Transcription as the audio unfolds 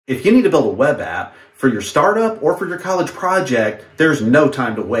If you need to build a web app for your startup or for your college project, there's no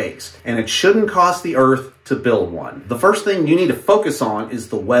time to waste, and it shouldn't cost the earth to build one. The first thing you need to focus on is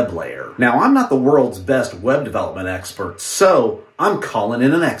the web layer. Now, I'm not the world's best web development expert, so I'm calling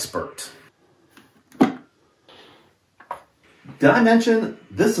in an expert. Did I mention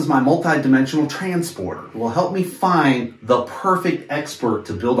this is my multi-dimensional transporter? It will help me find the perfect expert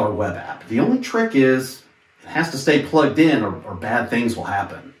to build our web app. The only trick is it has to stay plugged in or bad things will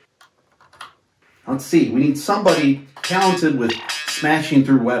happen. Let's see, we need somebody talented with smashing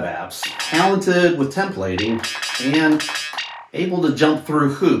through web apps, talented with templating, and able to jump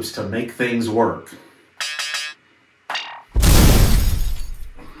through hoops to make things work.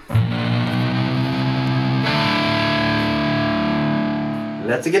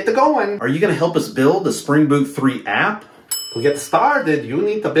 Let's get to going. Are you going to help us build the Spring Boot 3 app? To get started, you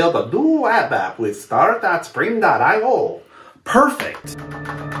need to build a new web app with start.spring.io. Perfect.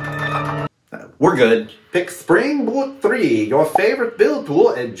 We're good. Pick Spring Boot 3, your favorite build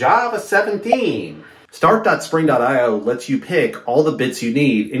tool, and Java 17. Start.spring.io lets you pick all the bits you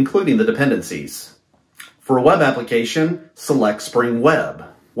need, including the dependencies. For a web application, select Spring Web.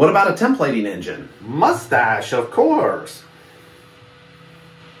 What about a templating engine? Mustache, of course.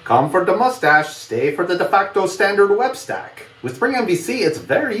 Come for the mustache, stay for the de facto standard web stack. With Spring MVC, it's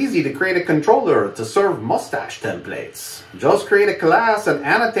very easy to create a controller to serve mustache templates. Just create a class and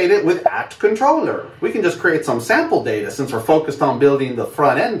annotate it with @controller. We can just create some sample data since we're focused on building the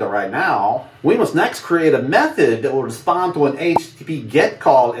front end right now. We must next create a method that will respond to an HTTP GET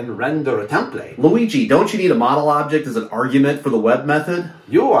call and render a template. Luigi, don't you need a model object as an argument for the web method?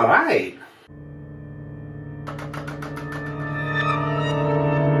 You are right.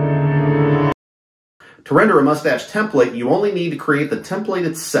 To render a mustache template, you only need to create the template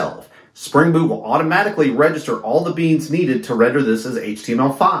itself. Spring Boot will automatically register all the beans needed to render this as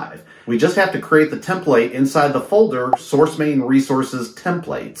HTML5. We just have to create the template inside the folder Source Main Resources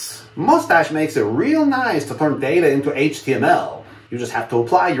Templates. Mustache makes it real nice to turn data into HTML. You just have to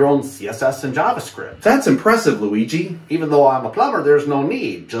apply your own CSS and JavaScript. That's impressive, Luigi. Even though I'm a plumber, there's no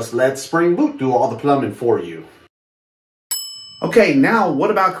need. Just let Spring Boot do all the plumbing for you. Okay, now what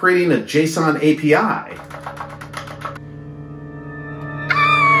about creating a JSON API?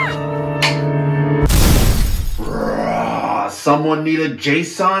 Someone need a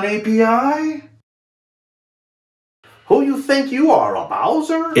JSON API? Who you think you are, a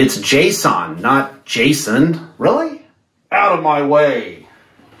Bowser? It's JSON, not Jason. Really? Out of my way.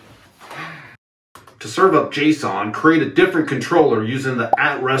 To serve up JSON, create a different controller using the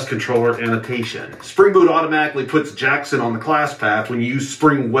 @REST controller annotation. Spring Boot automatically puts Jackson on the class path when you use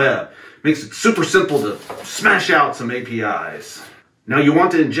Spring Web. Makes it super simple to smash out some APIs. Now you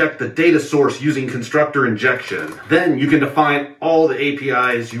want to inject the data source using constructor injection. Then you can define all the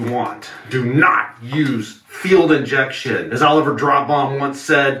APIs you want. Do not use field injection. As Oliver Dropbomb once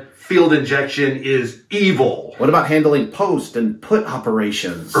said, field injection is evil. What about handling post and put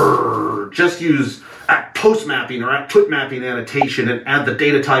operations? Just use @postmapping or @putmapping annotation and add the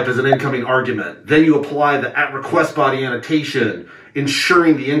data type as an incoming argument. Then you apply the @requestBody annotation,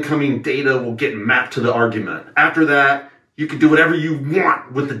 ensuring the incoming data will get mapped to the argument. After that, you can do whatever you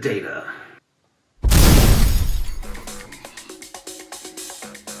want with the data.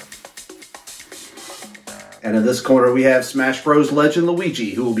 And in this corner we have Smash Bros. Legend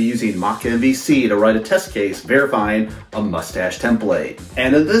Luigi, who will be using Mock MVC to write a test case verifying a mustache template.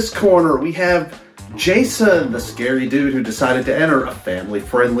 And in this corner we have Jason, the scary dude who decided to enter a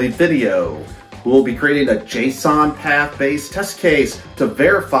family-friendly video, who will be creating a JSON path-based test case to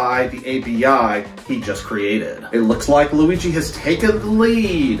verify the API he just created. It looks like Luigi has taken the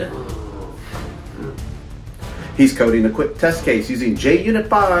lead. He's coding a quick test case using JUnit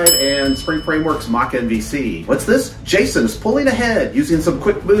 5 and Spring Framework's Mock MVC. What's this? Jason is pulling ahead using some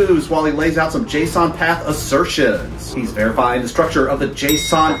quick moves while he lays out some JSON path assertions. He's verifying the structure of the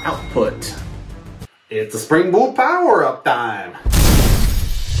JSON output. It's a Spring Boot power-up time.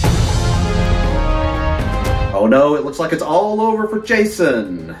 Oh no, it looks like it's all over for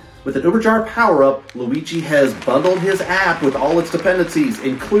Jason. With an Uberjar power-up, Luigi has bundled his app with all its dependencies,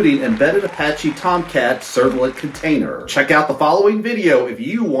 including embedded Apache Tomcat servlet container. Check out the following video if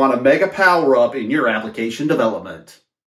you want a mega power-up in your application development.